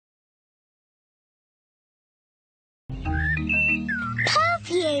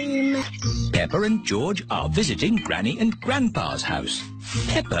Peppa and George are visiting Granny and Grandpa's house.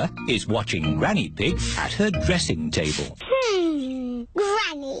 Peppa is watching Granny Pig at her dressing table.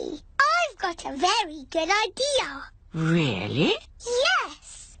 Granny, I've got a very good idea. Really?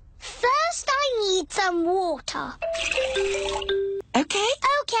 Yes. First I need some water. Okay.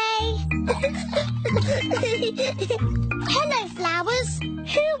 Okay. Hello, flowers.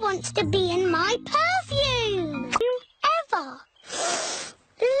 Who wants to be in my perfume? Ever.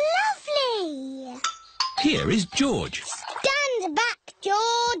 Lovely. Here is George. Stand back,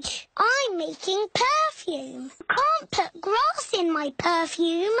 George. I'm making perfume. Can't put grass in my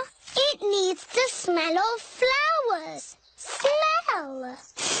perfume. It needs the smell of flowers. Smell.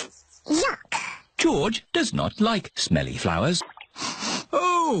 Yuck. George does not like smelly flowers.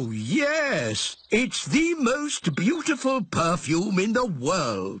 Oh, yes. It's the most beautiful perfume in the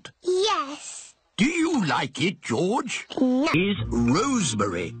world. Yes. Do you like it, George? No. Is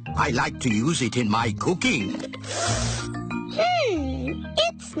rosemary. I like to use it in my cooking.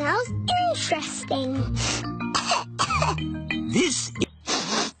 It smells interesting. This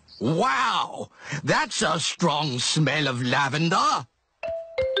is... Wow! That's a strong smell of lavender.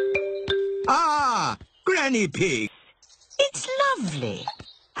 Ah, Granny Pig. It's lovely.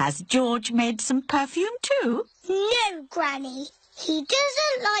 Has George made some perfume too? No, Granny. He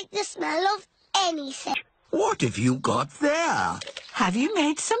doesn't like the smell of anything. What have you got there? Have you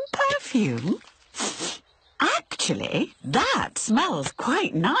made some perfume? Actually, that smells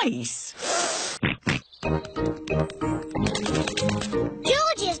quite nice.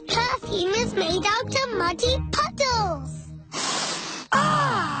 George's perfume is made out of muddy puddles.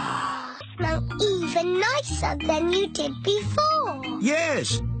 Smell even nicer than you did before.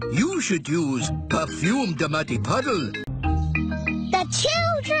 Yes, you should use Perfume de Muddy Puddle. The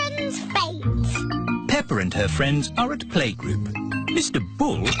children's fate. Peppa and her friends are at playgroup. Mr.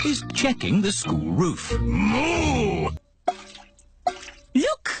 Bull is checking the school roof. Moo!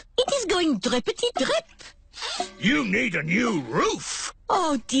 Look, it is going drippity-drip. You need a new roof.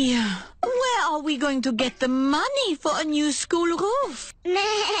 Oh dear, where are we going to get the money for a new school roof?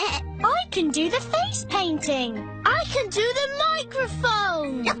 I can do the face painting. I can do the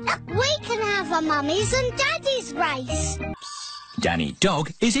microphone. We can have a mummies and daddies race. Danny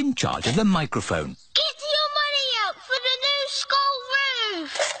Dog is in charge of the microphone. Get your money out for the new school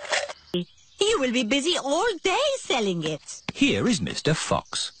roof. You will be busy all day selling it. Here is Mr.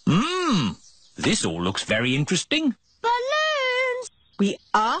 Fox. This all looks very interesting. Balloons. We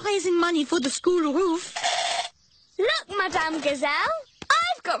are raising money for the school roof. Look, Madame Gazelle.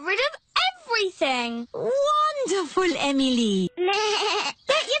 I've got rid of everything. Wonderful, Emily. Get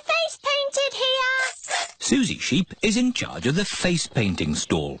your face painted here. Susie Sheep is in charge of the face painting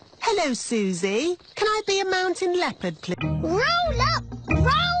stall. Hello, Susie. Can I be a mountain leopard, please? Roll up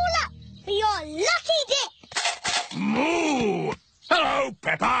for your lucky dip. Moo! Hello,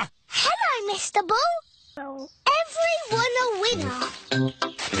 Peppa. Hello, Mr. Bull. Everyone a winner.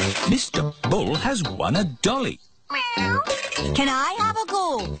 Mr. Bull has won a dolly. Meow. Can I have a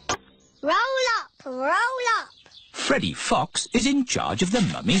go? Roll up. Freddie Fox is in charge of the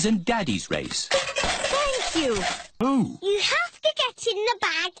mummies and daddies race. Thank you. Oh. You have to get in the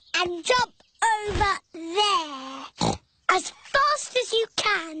bag and jump over there. As fast as you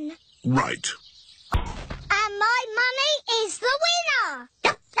can. Right. And my mummy is the winner.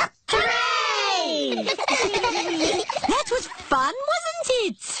 Hooray! That was fun, wasn't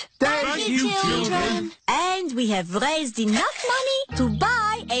it? Thank you, children. And we have raised enough money to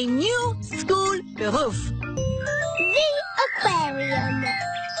buy a new school roof. The aquarium.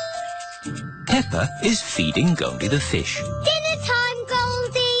 Peppa is feeding Goldie the fish. Dinner time,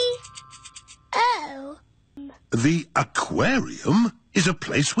 Goldie. Oh. The aquarium is a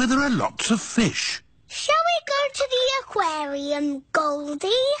place where there are lots of fish. Shall we go to the aquarium, Goldie?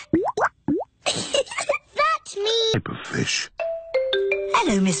 That means... Type of fish.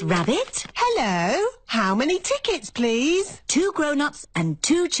 Hello, Miss Rabbit. Hello. How many tickets, please? 2 grown-ups and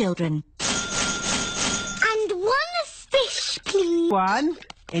 2 children. And one fish, please. 1.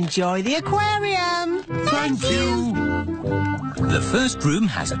 Enjoy the aquarium. Thank you. The first room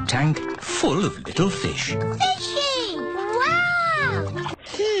has a tank full of little fish. Fishy! Wow!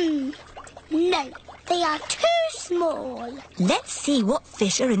 No, they are too small. Let's see what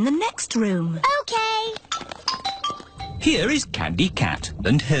fish are in the next room. Okay. Here is Candy Cat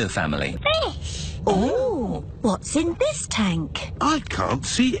and her family. Fish. Oh, what's in this tank? I can't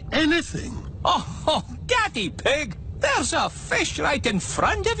see anything. Oh, Daddy Pig, there's a fish right in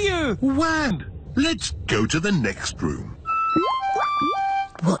front of you. When? Let's go to the next room.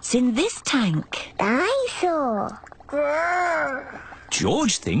 What's in this tank? Dinosaur. Grrr.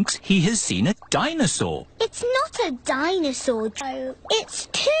 George thinks he has seen a dinosaur. It's not a dinosaur, Joe. It's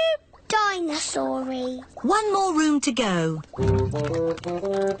too dinosaur-y. One more room to go.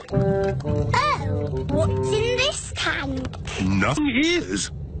 Oh, what's in this tank? Nothing is.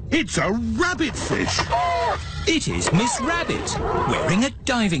 It's a rabbit fish. It is Miss Rabbit, wearing a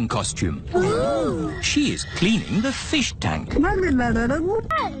diving costume. Ooh. She is cleaning the fish tank. Oh,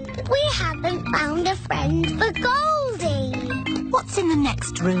 we haven't found a friend for Goldie. What's in the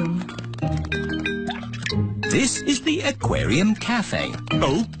next room? This is the Aquarium Cafe.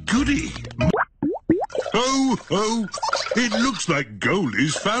 Oh, goody. Oh, oh. It looks like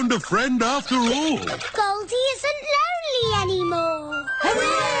Goldie's found a friend after all. Goldie isn't lonely anymore.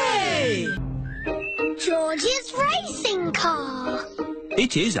 Hooray! George's racing car.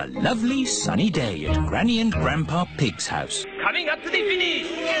 It is a lovely sunny day at Granny and Grandpa Pig's house. Coming up to the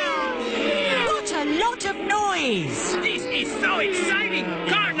finish. What a lot of noise! This is so exciting.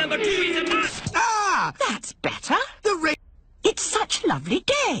 Car number 2 is a must. Ah! That's better. The It's such a lovely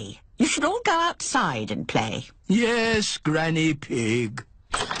day. You should all go outside and play. Yes, Granny Pig.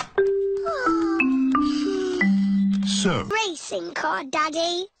 So, Racing car,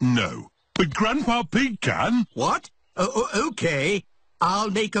 Daddy. no. But Grandpa Pig can. What? Okay.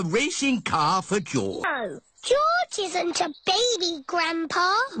 I'll make a racing car for George. No, George isn't a baby,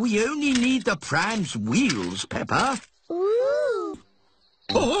 Grandpa. We only need the pram's wheels, Peppa. Ooh.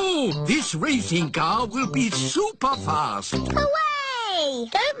 Oh, this racing car will be super fast. Away!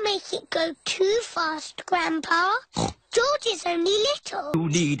 Don't make it go too fast, Grandpa. George is only little. You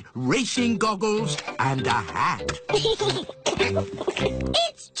need racing goggles and a hat.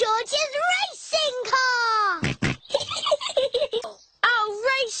 It's George's racing car! I'll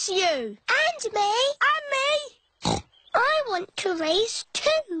race you. And me. And me. I want to race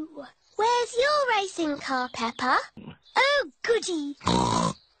too. Where's your racing car, Peppa? Oh, goody.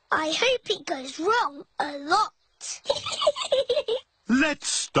 I hope it goes wrong a lot. Let's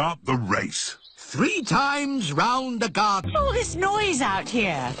start the race. 3 times round the garden. All this noise out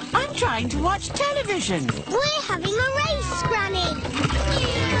here. I'm trying to watch television. We're having a race, Granny.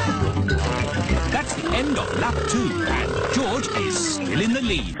 That's the end of lap 2, and George is still in the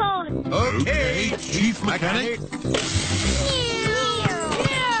lead. Okay, Chief Mechanic.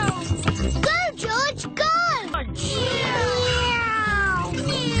 Go, George, go!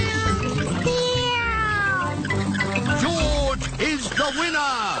 George is the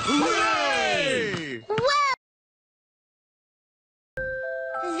winner! Hooray! Well,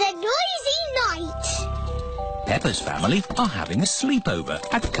 the noisy night. Peppa's family are having a sleepover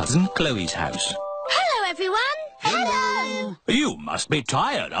at Cousin Chloe's house. Hello, everyone. Hello. You must be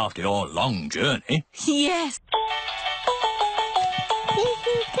tired after your long journey. Yes.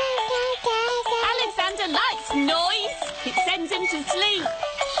 Alexander likes noise. It sends him to sleep.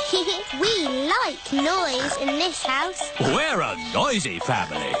 We like noise in this house. We're a noisy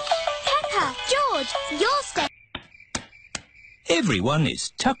family. Peppa, George, you're staying. Everyone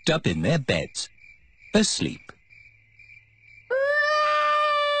is tucked up in their beds, asleep.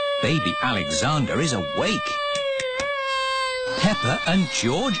 Baby Alexander is awake. Peppa and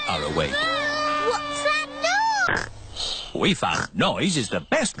George are awake. What's that noise? We found noise is the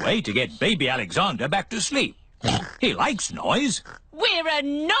best way to get baby Alexander back to sleep. He likes noise. We're a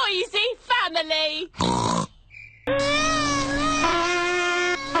noisy family. Why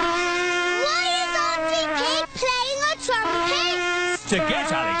is Auntie Pig playing a trumpet? To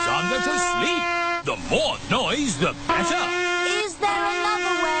get Alexander to sleep. The more noise, the better. Is there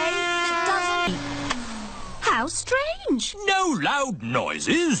another way that doesn't... How strange. No loud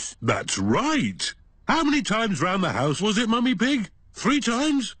noises. That's right. How many times round the house was it, Mummy Pig? 3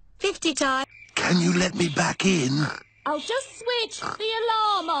 times? 50 times. Can you let me back in? I'll just switch the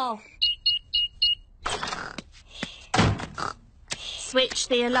alarm off. Switch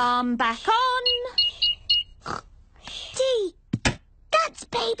the alarm back on. Dee, that's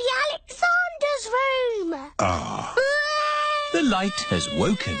baby Alexander's room. Ah. The light has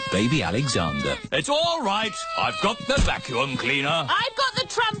woken baby Alexander. It's all right. I've got the vacuum cleaner. I've got the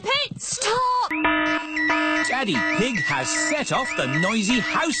trumpet. Stop. Daddy Pig has set off the noisy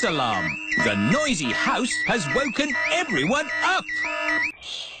house alarm. The noisy house has woken everyone up.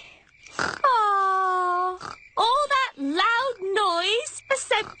 Aww. All that loud noise has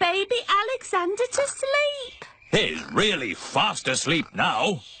sent baby Alexander to sleep. He's really fast asleep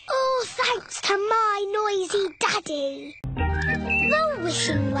now. Oh, thanks to my noisy daddy. The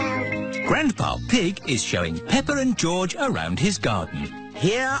wishing well. Grandpa Pig is showing Peppa and George around his garden.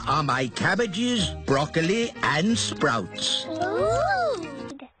 Here are my cabbages, broccoli and sprouts.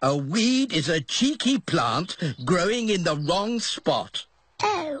 Ooh. A weed is a cheeky plant growing in the wrong spot.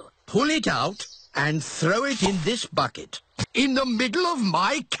 Oh. Pull it out and throw it in this bucket. In the middle of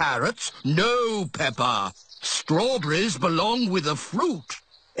my carrots? No, Peppa. Strawberries belong with the fruit.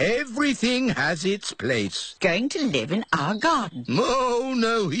 Everything has its place. Going to live in our garden. Oh,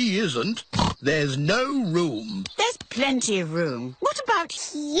 no, he isn't. There's no room. There's plenty of room. What about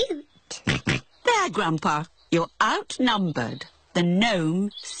Cute. there, Grandpa? You're outnumbered. The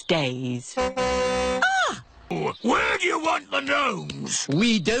gnome stays. Where do you want the gnomes?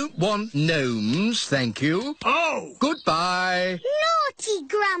 We don't want gnomes, thank you. Oh! Goodbye. Naughty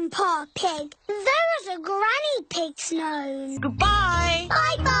Grandpa Pig. There's a Granny Pig's gnome. Goodbye.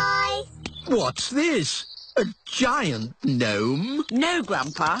 Bye-bye. What's this? A giant gnome? No,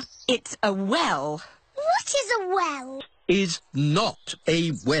 Grandpa. It's a well. What is a well? Is not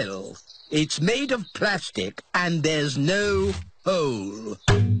a well. It's made of plastic and there's no hole.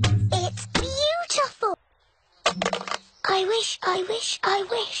 It's beautiful. I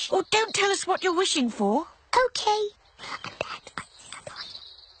wish. Oh, don't tell us what you're wishing for. Okay.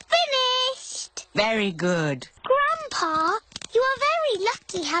 Finished. Very good. Grandpa, you are very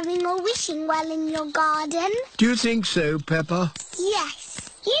lucky having a wishing well in your garden. Do you think so, Peppa? Yes.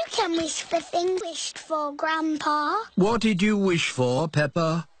 You can wish for things wished for, Grandpa. What did you wish for,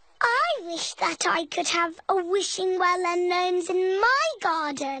 Peppa? I wish that I could have a wishing well and gnomes in my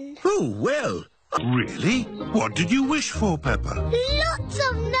garden. Oh, well. Really? What did you wish for, Peppa? Lots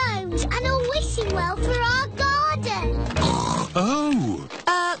of gnomes and a wishing well for our garden. Oh,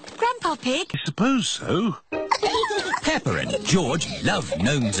 Grandpa Pig? I suppose so. Peppa and George love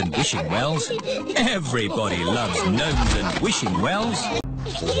gnomes and wishing wells. Everybody loves gnomes and wishing wells.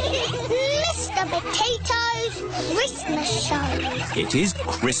 Mr. Potato's Christmas Show. It is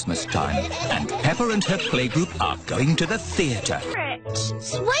Christmas time, and Peppa and her playgroup are going to the theatre.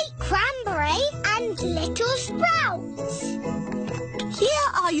 Sweet cranberry and little sprouts. Here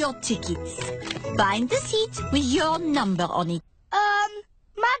are your tickets. Find the seat with your number on it.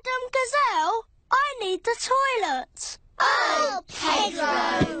 Madame Gazelle, I need the toilet. Oh,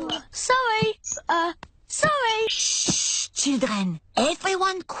 Pedro. Sorry. Shh, children.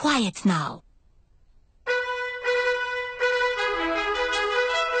 Everyone quiet now.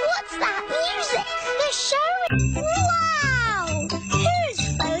 What's that music? The show. Wow! Whose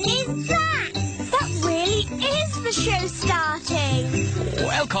phone is that? That really is the show starting.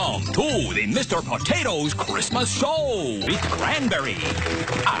 Welcome to the Mr. Potatoes Christmas Show with Cranberry.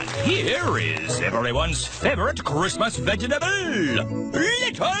 And here is everyone's favorite Christmas vegetable,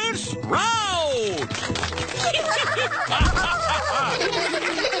 Little Sprout.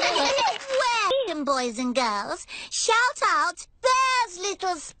 Well, boys and girls, shout out, there's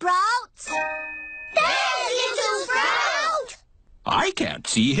Little Sprout. There's Little Sprout. I can't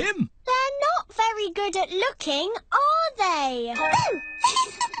see him. They're not very good at looking, are they?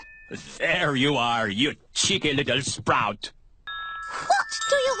 There you are, you cheeky little sprout. What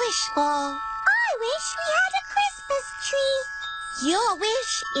do you wish for? I wish we had a Christmas tree. Your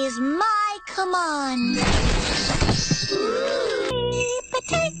wish is my command.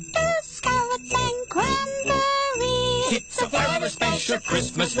 Potatoes, carrots and cranberries. It's a very special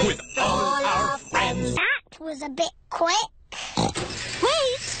Christmas with all our friends. That was a bit quick.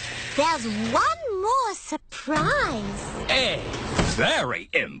 Wait, there's one more surprise. A very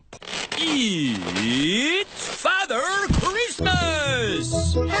imp. It's Father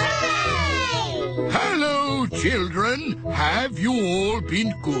Christmas! Hooray! Hello, children. Have you all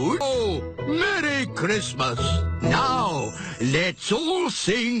been good? Oh, Merry Christmas. Now, let's all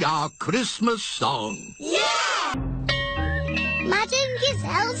sing our Christmas song. Yeah! Madame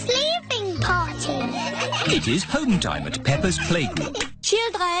Gazelle's leaving party. It is home time at Peppa's playgroup.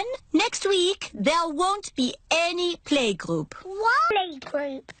 Children, next week there won't be any playgroup. What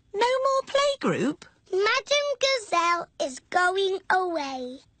playgroup? No more playgroup? Madame Gazelle is going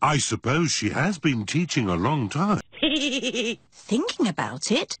away. I suppose she has been teaching a long time. Thinking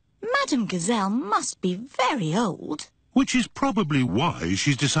about it, Madame Gazelle must be very old. Which is probably why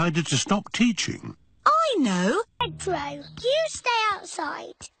she's decided to stop teaching. I know. Pedro, you stay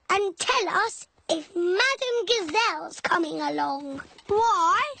outside and tell us if Madame Gazelle's coming along.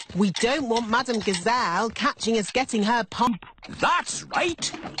 Why? We don't want Madame Gazelle catching us getting her pump. That's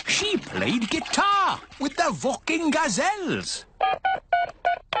right. She played guitar with the walking gazelles.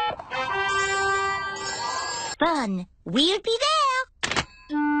 Fun. We'll be there.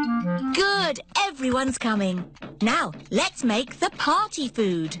 Good. Everyone's coming. Now, let's make the party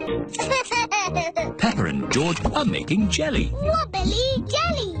food. Peppa and George are making jelly. Wobbly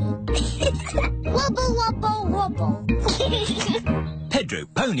jelly. Wobble, wobble, wobble. Pedro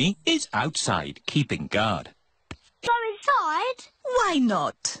Pony is outside keeping guard. Go inside? Why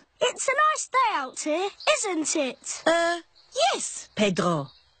not? It's a nice day out here, isn't it? Yes,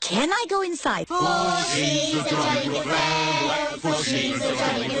 Pedro. Can I go inside?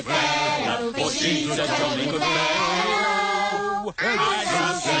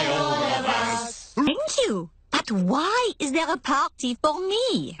 Thank you. But why is there a party for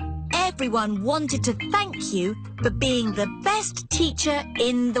me? Everyone wanted to thank you for being the best teacher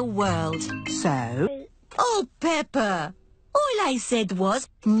in the world. So? Oh, Peppa. All I said was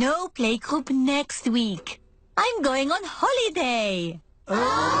no playgroup next week. I'm going on holiday.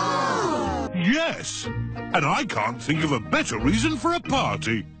 Yes, and I can't think of a better reason for a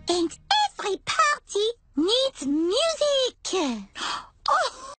party. And every party needs music.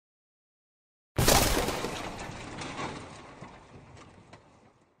 Oh!